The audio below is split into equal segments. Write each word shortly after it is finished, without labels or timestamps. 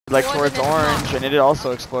like towards orange, and it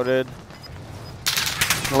also exploded.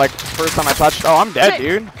 Like first time I touched. Oh, I'm dead,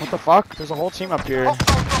 dude. What the fuck? There's a whole team up here. And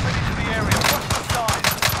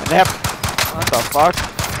they have. What the fuck?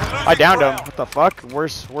 I downed him. What the fuck?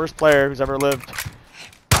 Worst player who's ever lived.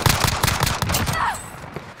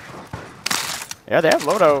 Yeah, they have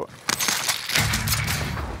loadout.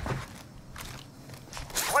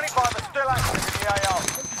 25 are still active in the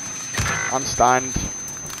AO. I'm stunned.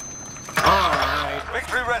 Alright.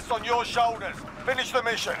 Victory rests on your shoulders. Finish the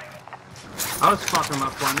mission. I was fucking my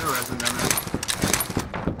phone. They're resident down there.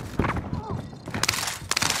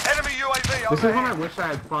 Enemy UAV This is when I overhead. wish I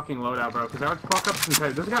had fucking loadout, bro, because I would fuck up some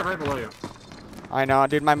type. There's a guy right below you. I know,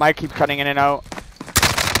 dude. My mic keeps cutting in and out.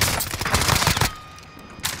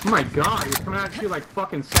 Oh my god, he's coming at you like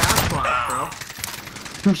fucking Sasquatch,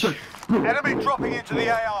 bro. Enemy dropping into the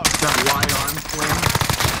AO. That wide arm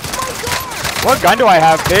swing. What gun do I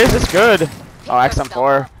have, Fizz? It's good. Oh,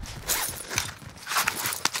 XM4.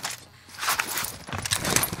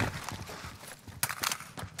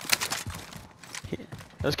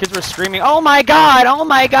 Those kids were screaming, "Oh my god! Oh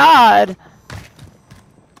my god!"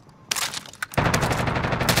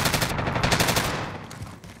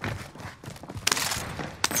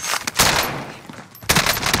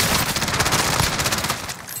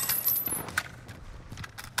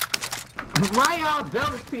 Why y'all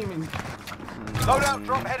double teaming? Loadout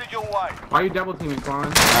drop headed your way. Why are you double teaming,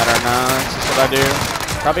 Quan? I don't know. It's just what I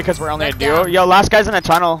do. Probably because we're only a duo. Yo, last guy's in a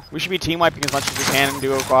tunnel. We should be team wiping as much as we can in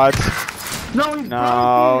duo quads. No, he's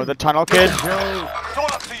No, the tunnel kid. It's all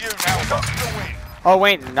up to you now. What's the win? Oh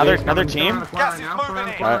wait, another team. Gas is moving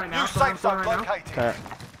in. New safe zone located. Okay.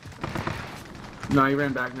 No, he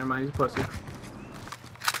ran back. Never mind. He's a pussy.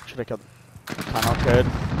 Should have killed the tunnel kid.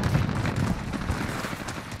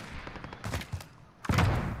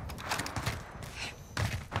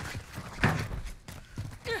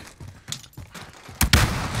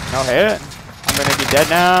 No hit. I'm gonna be dead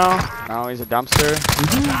now. No, he's a dumpster.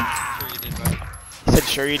 He said,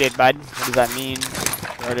 "Sure you did, bud." What does that mean?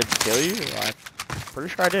 Did I kill you? I'm pretty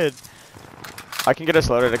sure I did. I can get us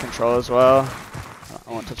loaded to control as well.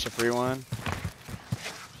 I won't touch the free one.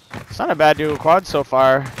 It's not a bad duo quad so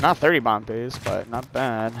far. Not 30 bomb base, but not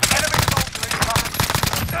bad. Enemy soldier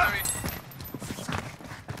incoming.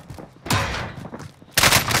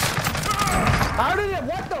 How did it?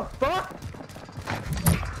 What the fuck?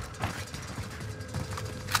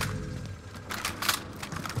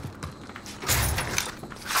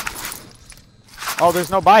 Oh,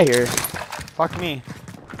 there's no buy here. Fuck me.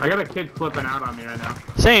 I got a kid flipping out on me right now.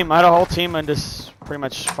 Same. I had a whole team and just pretty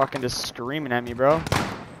much fucking just screaming at me, bro.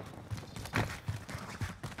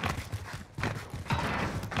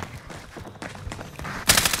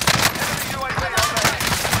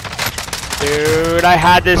 Dude, I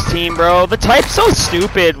had this team, bro. The type's so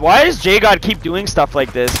stupid. Why does J-God keep doing stuff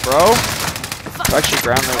like this, bro? It's actually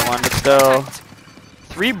grounded one, but still.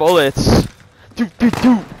 3 bullets.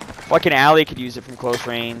 Fucking Alley could use it from close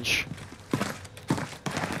range.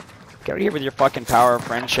 Get out of here with your fucking power of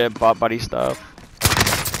friendship, butt buddy stuff.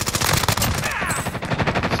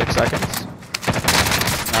 6 seconds.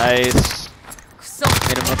 Nice.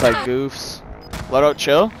 Made him look like goofs. Loadout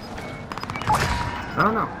chill. I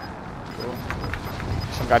don't know.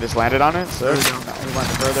 Some guy just landed on it, so he went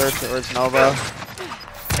further towards Nova.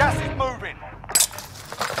 Gas is moving.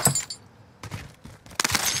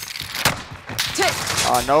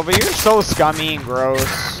 Oh, Nova, you're so scummy and gross.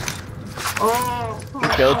 Oh, He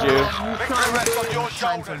killed you. Victory rests on your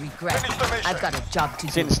Time for shoulders. regret. Finish the mission. I've got a job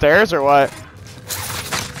to Seen do. the stairs or what?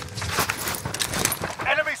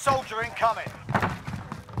 Enemy soldier incoming.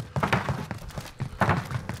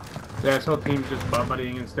 yeah, this whole team's just butt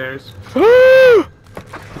buddying in stairs.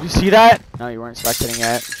 Did you see that? No, you weren't spectating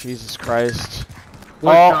yet. Jesus Christ.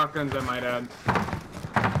 With Oh. shotguns, I might add.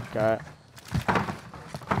 Okay.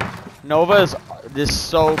 Nova is just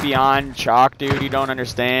so beyond chalk, dude. You don't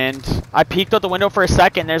understand. I peeked out the window for a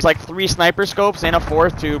second. There's like 3 sniper scopes and a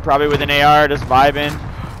 4th too, probably with an AR, just vibing.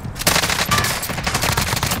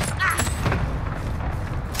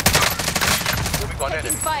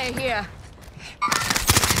 Taking fire here.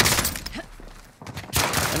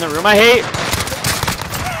 In the room I hate.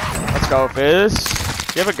 Let's go, Fizz.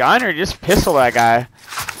 Do you have a gun or just pistol that guy?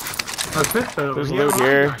 There's loot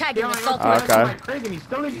here. Tagging assault Oh, rifle. okay. Craig, and he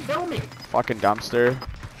still didn't kill me. Fucking dumpster.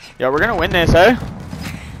 Yo, we're gonna win this, eh?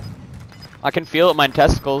 I can feel it in my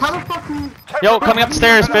testicles. How the fuck do you... Yo, coming up the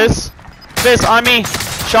stairs, Fizz. Fizz, on me.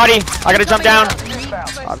 Shotty, I gotta jump down.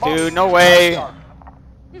 Oh, dude, no way.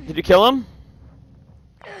 Did you kill him?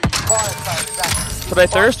 Did I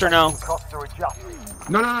thirst or no?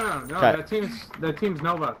 No. Okay. That team's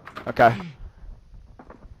Nova. Okay.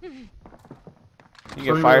 You So can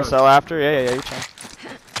you get fire reload. cell after? Yeah, you can.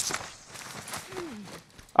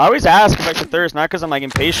 I always ask if I should thirst, not because I'm like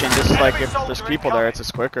impatient, just like if there's people there, it's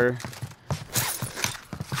just quicker.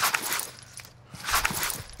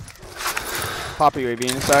 Pop UAV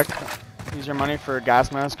in a sec. Use your money for a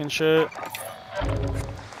gas mask and shit.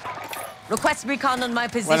 Request recon on my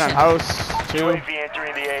Went on position. house, too. UAV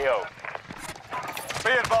entering the AO. Be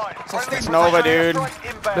advised. Friendly Nova, precision dude. airstrike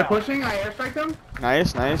inbound. They're pushing. I airstrike them.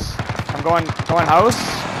 Nice, nice. I'm going house.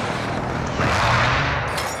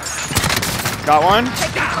 Got one.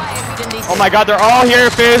 Taking fire if you didn't need Oh to. my god, they're all here,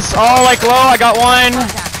 Fizz. All like low. I got one.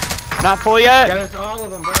 Contact. Not full Yeah, yet. there's all of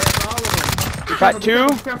them, bro. There's all of them. Be Got careful, be two.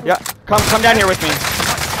 careful, be careful. Yeah, come down here with me.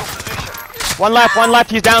 Position. One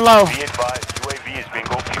left. He's down low. Be advised. UAV is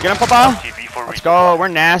bingo. Get him, Papa. TV for Let's go. We're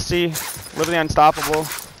nasty. Literally unstoppable.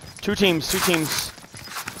 Two teams.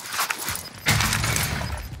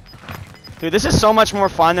 Dude, this is so much more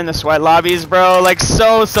fun than the sweat lobbies, bro. Like,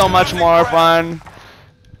 so much more fun.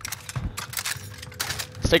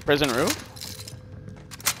 Let's take prison roof.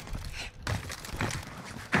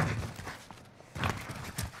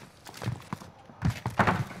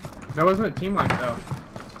 That wasn't a team like though.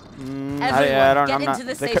 I don't know. get into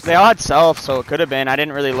the They, safe they all had self, so it could have been. I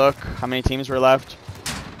didn't really look how many teams were left.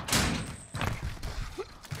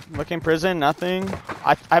 Looking prison, nothing.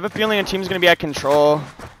 I have a feeling a team's gonna be at control.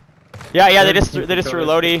 Yeah, they just threw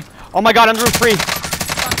Lodi. Oh my god, on the roof, free.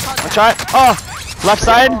 One shot. Oh, left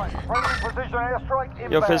side. Friendly precision airstrike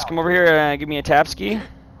inbound. Yo, Fizz, come over here and give me a tap ski.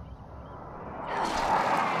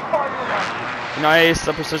 Nice,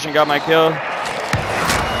 the precision got my kill.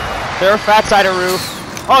 They're fat side of roof.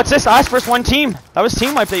 Oh, it's this us versus one team. That was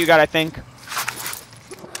team wipe that you got, I think. I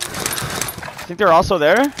think they're also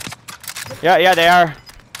there. Yeah, they are.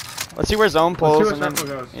 Let's see where zone pulls. where And then,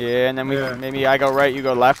 circle goes. yeah, and then we Yeah. maybe I go right, you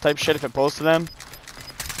go left type shit if it pulls to them.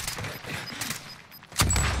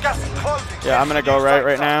 Gas is closing. Yeah, I'm gonna go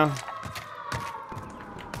right now.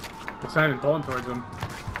 It's not even pulling towards them.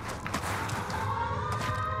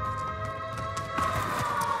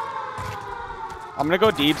 I'm gonna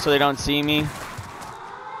go deep so they don't see me.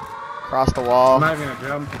 Cross the wall. I'm not even gonna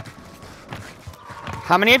jump.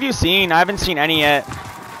 How many have you seen? I haven't seen any yet.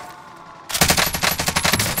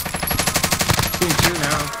 Team 2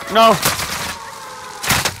 now. No,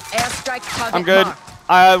 Airstrike target I'm good.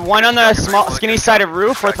 marked. One on the small, skinny side of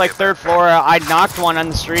roof with like third floor. I knocked one on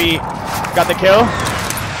the street. Got the kill.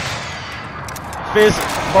 Fizz,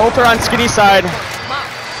 both are on skinny side.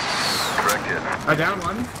 I down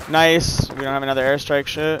one. Nice. We don't have another airstrike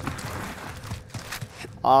shit.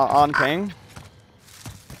 On ping.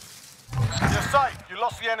 You're safe. You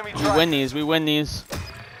lost the enemy We train. win these. We win these.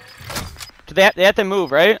 Do they have to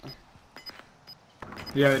move, right?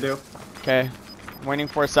 Yeah, they do. Okay. I'm waiting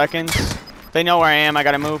 4 seconds. They know where I am. I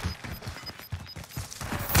gotta move.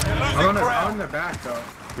 You're I'm losing on ground. their back though.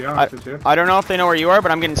 To be honest with you. I don't know if they know where you are,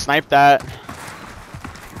 but I'm getting sniped at.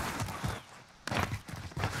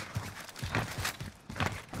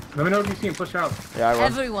 Let me know if you see him push out. Yeah, I will.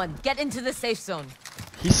 Everyone, get into the safe zone.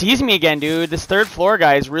 He sees me again, dude. This third floor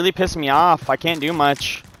guy is really pissing me off. I can't do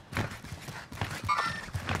much.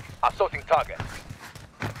 Assaulting target.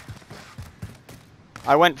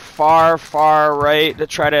 I went far right to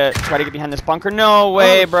try to get behind this bunker. No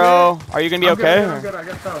way, Oh, bro. shit. Are you gonna be I'm okay? Good, I'm good. I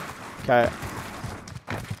got self. Okay.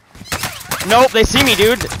 Nope, they see me,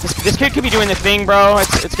 dude. This kid could be doing the thing, bro.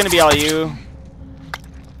 It's gonna be all you.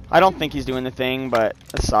 I don't think he's doing the thing, but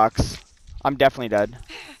it sucks. I'm definitely dead.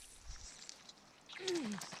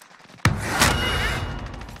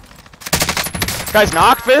 Guy's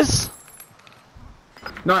knocked, Fizz.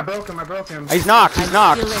 No, I broke him. He's knocked. He's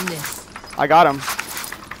knocked. Still in this. I got him.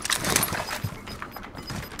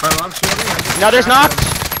 Alright, well, I'm shielding. I just Another's attacked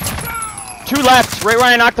knocked. 2 left. Right when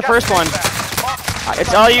I knocked the first one.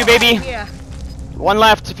 It's all you, baby. Here. 1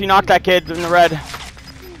 left if you knock that kid in the red.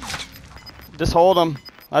 Just hold him.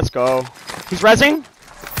 Let's go. He's rezzing?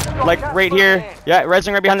 Like right here. Yeah,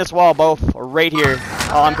 rezzing right behind this wall, both. Or right here.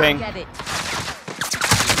 Oh, I'm ping. Get it.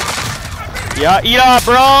 Yeah, eat up,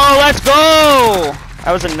 bro. Let's go.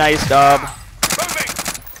 That was a nice dub.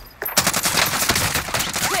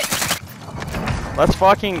 Let's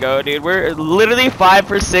fucking go, dude. We're literally 5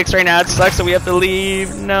 for 6 right now. It sucks that we have to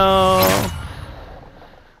leave. No.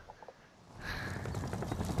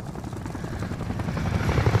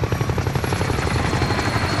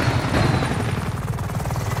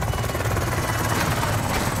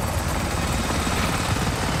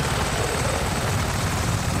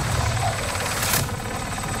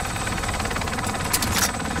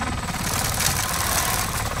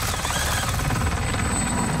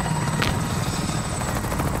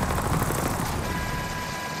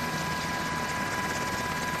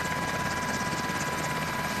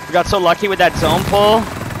 We got so lucky with that zone pull.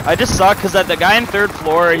 I just suck because the guy in 3rd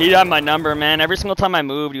floor, he had my number, man. Every single time I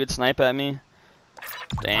moved, he would snipe at me.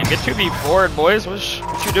 Damn, get 2v4'd, boys.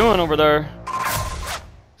 What you doing over there?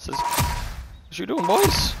 What you doing,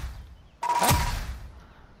 boys?